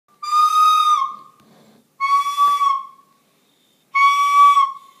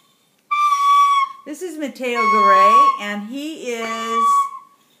This is Mateo Garay, and he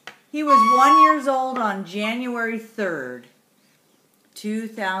was 1 year old on January 3rd,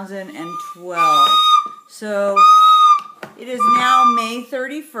 2012. So it is now May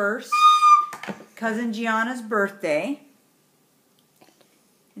 31st, Cousin Gianna's birthday.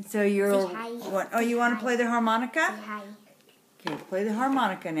 And so you want to play the harmonica? Hi. Okay, play the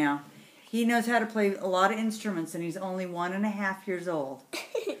harmonica now. He knows how to play a lot of instruments, and he's only 1.5 years old.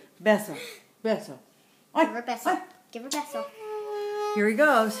 Beso. Beso. Give her a beso. Give her a beso. Here he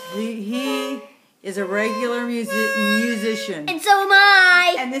goes. He is a regular musician. And so am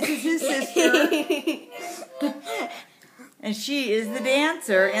I. And this is his sister. And she is the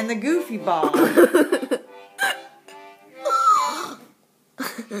dancer and the goofy ball.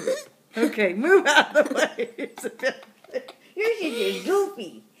 Okay, move out of the way, Isabel. Here she is,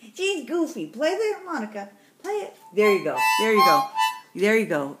 goofy. She's goofy. Play the harmonica. Play it. There you go. There you go. There you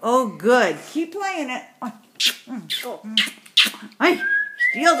go. Oh, good. Keep playing it. Go. Hey,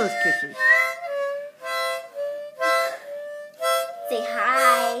 steal those kisses. Say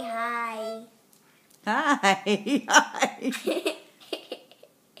hi. Hi. Hi.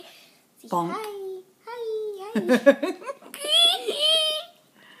 Say Bonk. hi.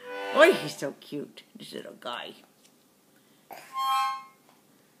 Oh, he's so cute, this little guy.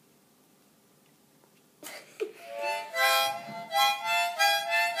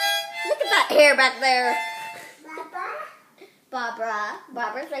 Look at that hair back there.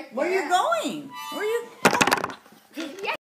 Barbara's right there. Where are you going? Where are you?